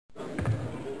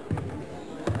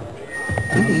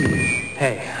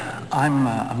Hey, I'm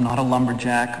not a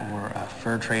lumberjack or a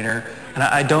fur trader, and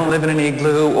I don't live in an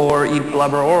igloo or eat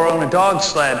blubber or own a dog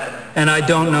sled, and I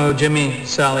don't know Jimmy,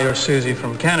 Sally, or Susie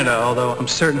from Canada, although I'm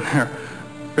certain they're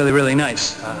really, really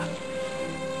nice.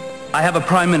 I have a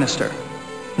prime minister,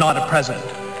 not a president.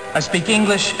 I speak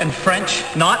English and French,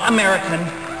 not American,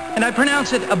 and I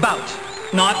pronounce it about,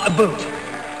 not a boot.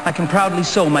 I can proudly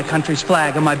sew my country's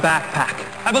flag on my backpack.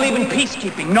 I believe in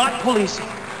peacekeeping, not policing.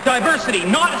 Diversity,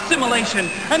 not assimilation,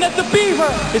 and that the beaver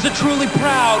is a truly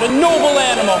proud and noble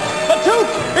animal. A toque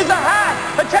is a hat,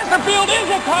 a Chesterfield is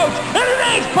a coach, and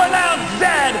it is pronounced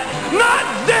Z, not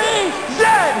Z,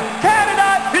 Z.